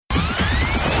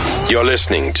You're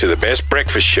listening to the best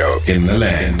breakfast show in the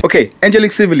land. Okay,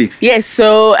 Angelique, SilvaLeaf. Yes,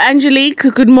 so Angelique,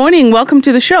 good morning. Welcome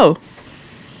to the show.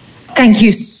 Thank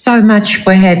you so much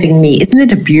for having me. Isn't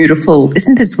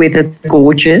this weather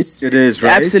gorgeous? It is,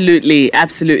 right? Absolutely,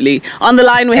 absolutely. On the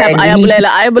line we have Ayabulela.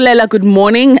 Ayabulela, good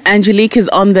morning. Angelique is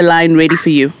on the line ready for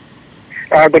you.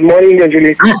 Good morning,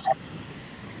 Angelique.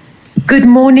 Good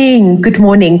morning.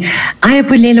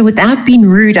 Ayabulela, without being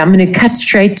rude, I'm going to cut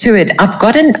straight to it. I've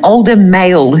got an older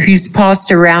male who's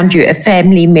passed around you, a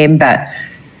family member.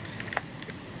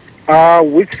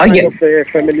 Which kind of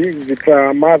family? Is it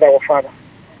mother or father?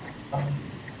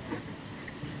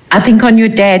 I think on your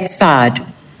dad's side.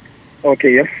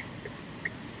 Okay, yes.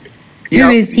 Who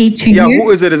is he to you? Yeah, who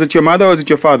is it? Is it your mother or is it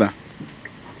your father?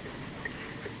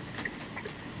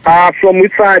 From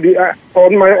which side?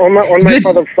 On my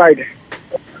father's side.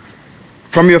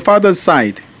 From your father's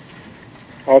side.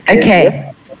 Okay.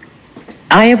 Yes.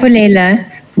 Ayabulela,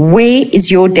 where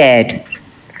is your dad?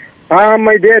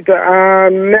 My dad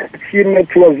met him.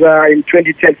 It was in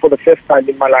 2010 for the first time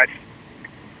in my life.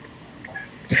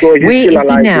 So he's Where still is he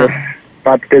alive, now? yes,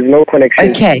 but there's no connection.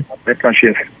 Okay.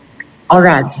 Yes. All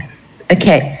right.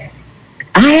 Okay.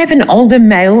 I have an older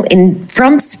male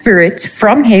from spirit,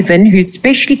 from heaven, who's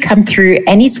specially come through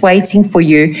and he's waiting for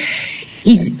you.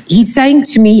 He's saying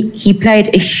to me he played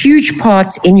a huge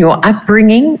part in your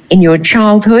upbringing, in your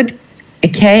childhood,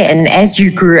 okay, and as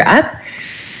you grew up.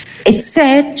 It's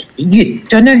sad. You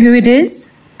don't know who it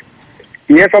is?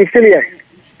 Yes, I'm still here.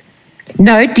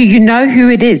 No, do you know who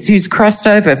it is who's crossed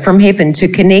over from heaven to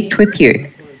connect with you?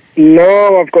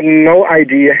 No, I've got no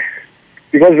idea.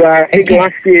 Because I think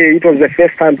last year it was the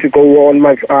first time to go on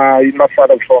my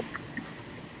father's farm.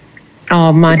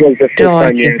 Oh, my It was the first God.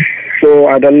 time, yes. So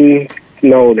I don't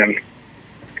know them.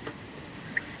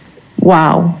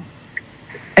 Wow.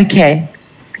 Okay.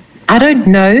 I don't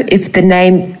know if the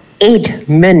name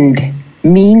Edmund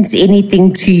means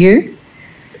anything to you.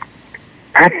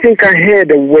 I think I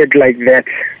heard a word like that,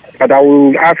 but I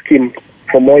will ask him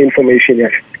for more information,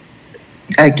 yes.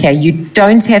 Okay, you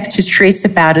don't have to stress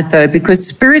about it though, because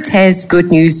Spirit has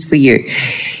good news for you.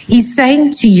 He's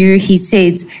saying to you, he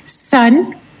says,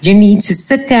 son, you need to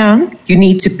sit down, you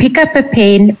need to pick up a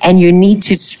pen, and you need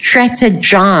to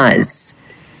strategize.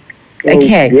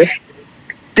 Okay. Yes.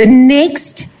 The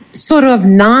next sort of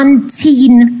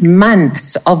 19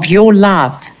 months of your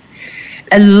life,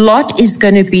 a lot is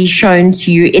going to be shown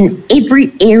to you in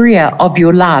every area of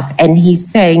your life. And he's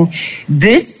saying,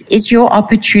 this is your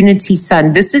opportunity,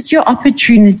 son. This is your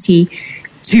opportunity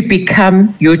to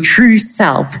become your true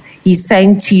self. He's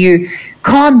saying to you,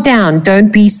 calm down.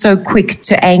 Don't be so quick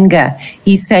to anger.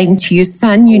 He's saying to you,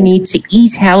 son, you need to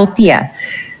eat healthier.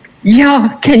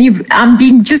 Yeah, I'm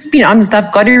being honest.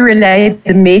 I've got to relay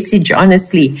the message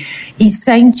honestly. He's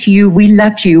saying to you, we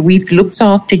love you. We've looked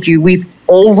after you. We've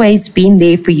always been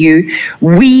there for you.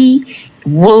 We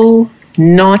will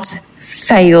not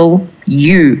fail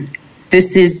you.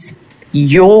 This is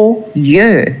your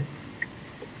year.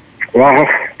 Wow.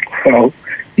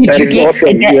 Did you get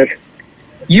awesome. that? Yes.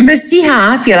 You must see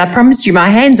how I feel. I promise you, my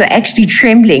hands are actually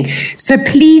trembling. So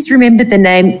please remember the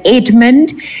name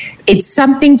Edmund. It's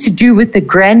something to do with the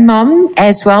grandmom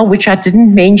as well, which I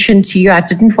didn't mention to you. I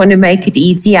didn't want to make it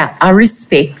easier. I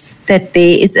respect that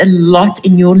there is a lot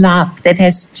in your life that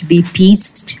has to be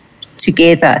pieced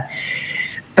together.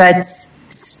 But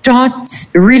start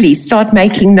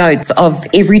making notes of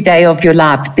every day of your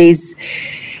life. There's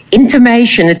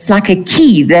information. It's like a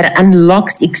key that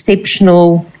unlocks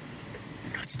exceptional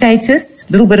status,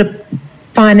 a little bit of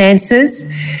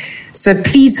finances. So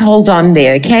please hold on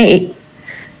there, okay?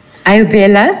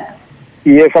 Ayubela?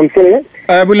 Yes, I'm still here.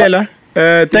 Bulela,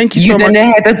 thank you so much. You're going to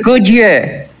have a good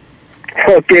year.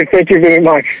 Okay, thank you very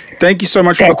much. Thank you so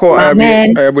much for the That's call, my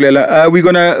man. Bulela. We're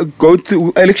going to go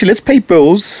to, actually, let's pay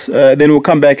bills. Then we'll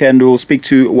come back and we'll speak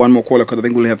to one more caller because I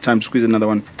think we'll have time to squeeze another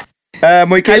one.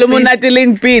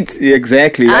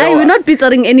 Exactly. We're not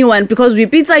pizzering anyone because we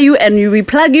pizza you and we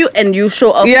plug you and you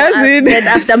show up. Yes, and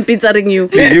after I'm pizzering you.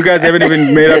 Please, you guys haven't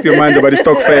even made up your minds about the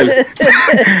stock fail.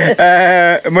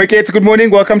 Moiketsi, good morning.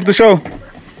 Welcome to the show.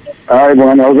 Hi,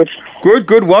 everyone. How's it?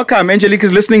 Good. Welcome. Angelique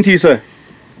is listening to you, sir.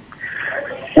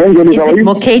 Angelique, Is how are it you?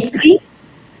 Moketsi?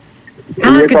 Yes,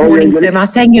 Good how are you, morning, sir. Angelique? Am I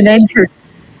saying your name true?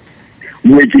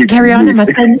 Carry on. Am I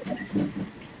saying?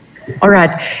 All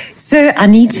right. So I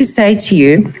need to say to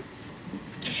you,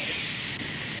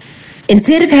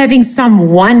 instead of having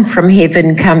someone from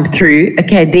heaven come through,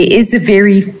 okay, there is a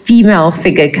very female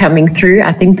figure coming through.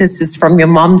 I think this is from your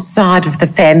mom's side of the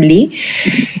family.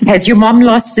 Has your mom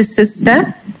lost a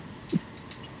sister?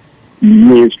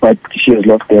 Yes, but she has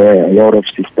lost a lot of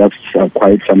sisters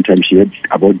quite sometimes. She had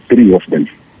about 3 of them.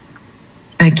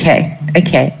 Okay.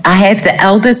 I have the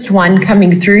eldest one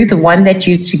coming through, the one that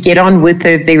used to get on with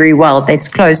her very well. That's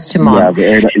close to Mom. I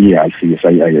see. I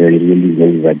really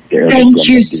know that. Thank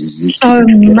you so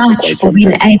much for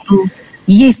being able.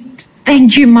 Yes,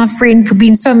 thank you, my friend, for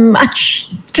being so much.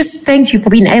 Just thank you for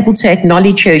being able to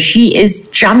acknowledge her. She is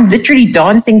literally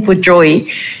dancing for joy.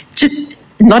 Just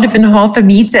not even half a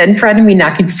meter in front of me, and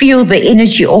I can feel the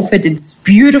energy of it. It's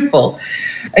beautiful.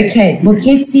 Okay,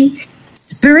 Moketsi,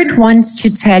 Spirit wants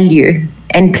to tell you,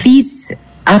 and please,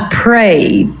 I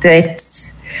pray that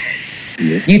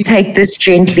you take this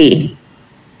gently.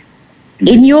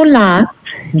 In your life,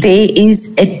 there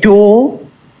is a door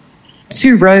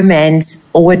to romance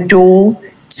or a door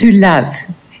to love,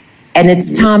 and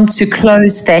it's time to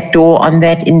close that door on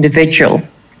that individual.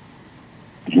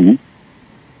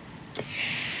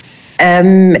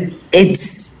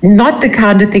 It's not the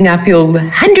kind of thing I feel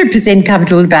 100%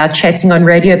 comfortable about chatting on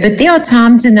radio, but there are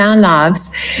times in our lives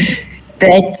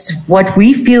that what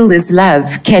we feel is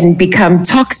love can become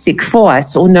toxic for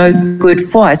us or no good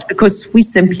for us because we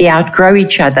simply outgrow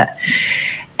each other.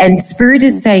 And Spirit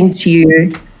is saying to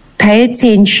you, pay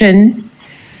attention.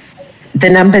 The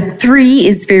number 3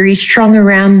 is very strong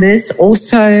around this.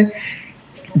 Also,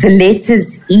 the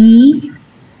letters E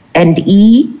and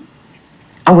E.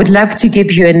 I would love to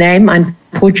give you a name.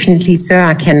 Unfortunately, sir,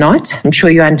 I cannot. I'm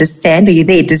sure you understand. Are you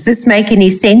there? Does this make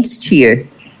any sense to you?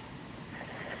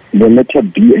 The letter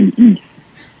B and E.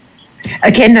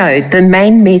 Okay, no, the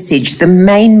main message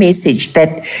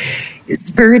that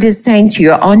Spirit is saying to you,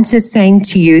 your aunt is saying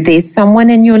to you, there's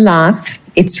someone in your life,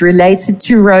 it's related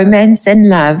to romance and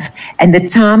love, and the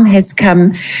time has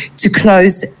come to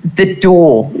close the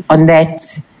door on that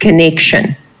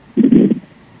connection.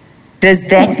 Does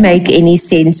that make any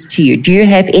sense to you? Do you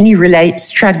have any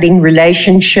struggling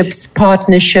relationships,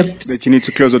 partnerships? That you need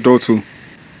to close the door to?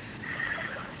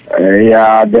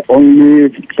 The only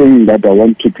thing that I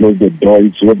want to close the door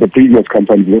is with the previous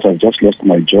company because I've just lost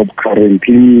my job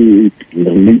currently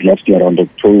late last year around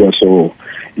October, so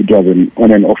it was an on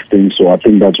and off thing. So I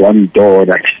think that's one door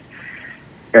that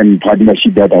and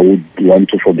partnership that I would want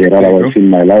to forget. Otherwise, in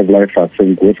my life, I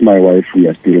think with my wife we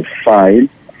are still fine.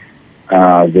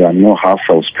 There are no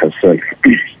hassles per se.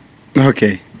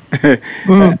 Okay.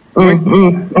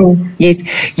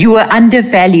 Yes, you were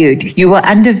undervalued. You were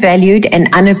undervalued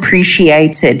and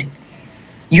unappreciated.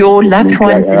 Your loved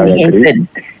ones in heaven,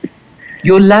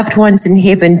 your loved ones in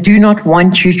heaven do not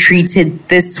want you treated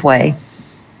this way.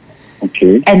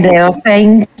 Okay. And they are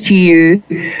saying to you,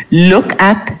 look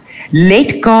up,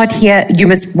 let God hear. You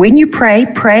must, when you pray,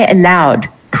 pray aloud.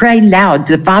 Pray loud.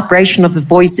 The vibration of the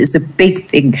voice is a big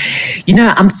thing. You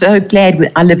know, I'm so glad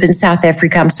I live in South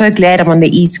Africa. I'm so glad I'm on the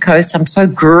East Coast. I'm so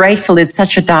grateful it's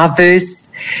such a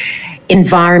diverse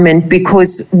environment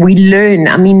because we learn.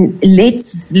 I mean,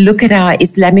 let's look at our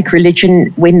Islamic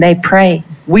religion when they pray.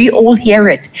 We all hear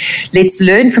it. Let's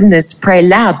learn from this. Pray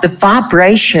loud. The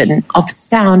vibration of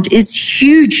sound is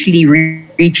hugely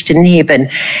reached in heaven.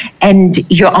 And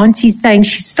your auntie's saying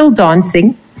she's still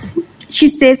dancing. She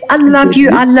says, I love you,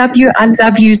 I love you, I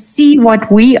love you. See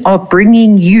what we are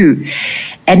bringing you.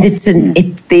 And there's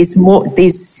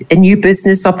a new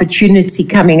business opportunity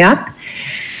coming up.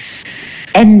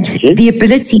 And the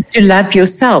ability to love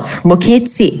yourself.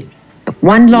 Moketsi,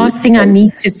 one last thing I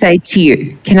need to say to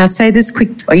you. Can I say this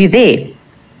quick? Are you there?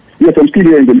 Yes, I'm still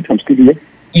here, Angelique. I'm still here.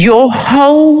 Your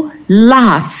whole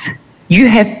life, you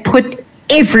have put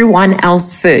everyone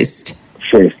else first.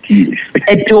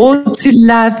 A door to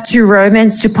love, to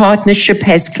romance, to partnership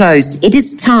has closed. It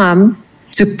is time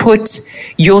to put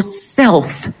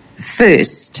yourself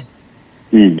first.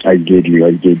 I get you,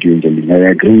 Angelique. I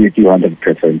agree with you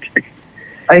 100%.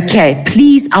 Okay,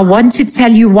 please, I want to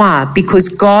tell you why. Because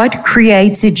God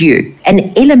created you.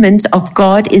 An element of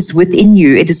God is within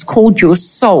you. It is called your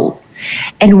soul.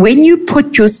 And when you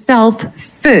put yourself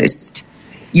first,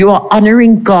 you are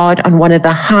honoring God on one of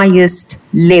the highest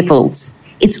levels.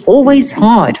 It's always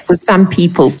hard for some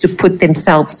people to put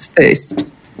themselves first.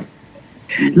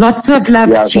 Lots of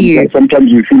love to you.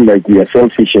 Sometimes you feel like we are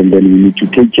selfish and then we need to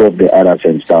take care of the others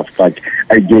and stuff. But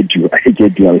I get you.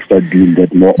 I'll start doing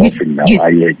that more often now.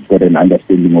 I got an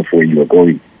understanding of where you are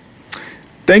going.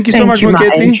 Thank you so much,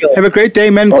 Moketsi. Have a great day,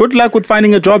 man. Good luck with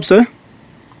finding a job, sir.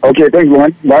 Okay, thanks,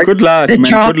 man. Bye. Good luck, man. The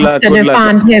job is going to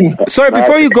find him. Sorry,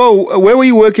 before you go, where were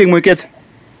you working, Moketsi?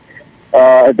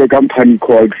 The company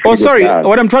called... Oh, sorry.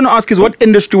 What I'm trying to ask is what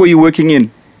industry were you working in?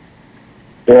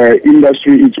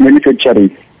 Industry, it's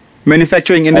manufacturing.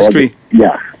 Manufacturing industry.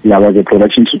 I was a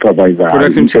production supervisor.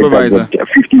 Production supervisor. I've got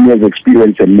 15 years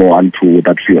experience and more onto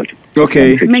that field.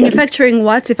 Okay. Manufacturing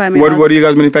what, if I may ask? What are you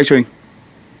guys manufacturing?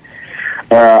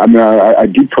 I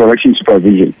did production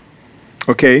supervision.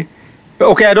 Okay,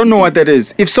 I don't know what that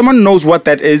is. If someone knows what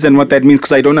that is and what that means,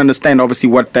 because I don't understand obviously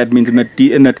what that means in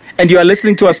that, and you are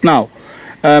listening to us now,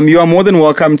 you are more than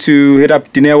welcome to hit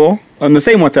up Dineo on the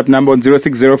same WhatsApp number on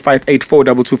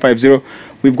 0605842250.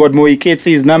 We've got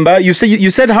Moiketsi's number. You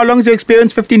said how long is your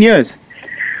experience? 15 years?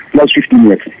 Plus 15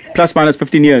 years. Plus minus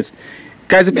 15 years.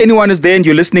 Guys, if anyone is there and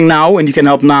you're listening now and you can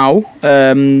help now,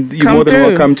 you're more than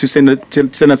welcome to send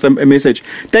us a message.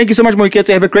 Thank you so much,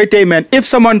 Moiketsi. Have a great day, man. If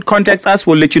someone contacts us,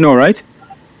 we'll let you know, right?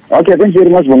 Okay, thank you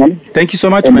very much, Bongan. Thank you so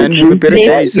much, man. Have a better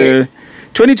day. So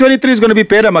 2023 is going to be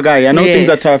better, my guy. I know things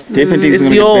are tough. Definitely it's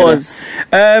yours. Be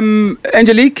better.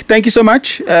 Angelique, thank you so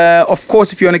much. Of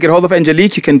course, if you want to get hold of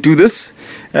Angelique, you can do this.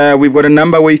 We've got a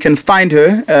number where you can find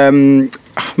her. I'm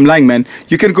lying, man.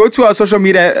 You can go to our social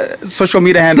media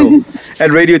handle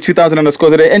at Radio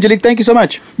 2000_ZA. Angelique, thank you so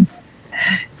much.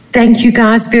 Thank you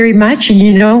guys very much. And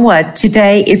you know what?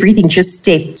 Today, everything just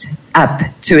stepped up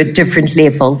to a different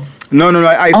level. No.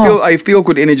 I feel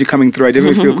good energy coming through. I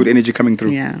definitely feel good energy coming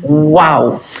through. Yeah.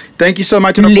 Wow. Thank you so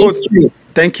much. And of course,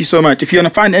 thank you so much. If you want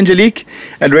to find Angelique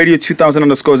at Radio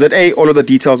 2000_ZA, all of the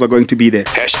details are going to be there.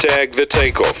 Hashtag The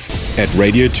Takeoff at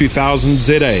Radio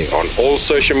 2000ZA on all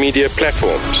social media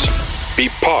platforms. Be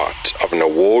part of an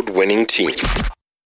award-winning team.